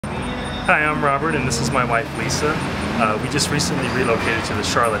Hi, I'm Robert, and this is my wife, Lisa. We just recently relocated to the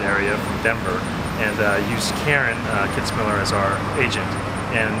Charlotte area from Denver and used Karen Kitzmiller as our agent.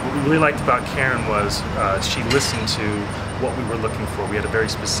 And what we really liked about Karen was she listened to what we were looking for. We had a very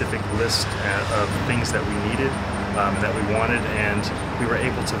specific list of things that we needed, that we wanted, and we were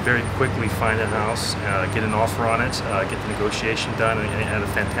able to very quickly find a house, get an offer on it, get the negotiation done, and at a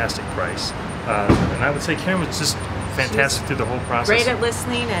fantastic price. And I would say Karen was just fantastic through the whole process. Great at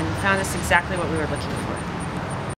listening and found us exactly what we were looking for.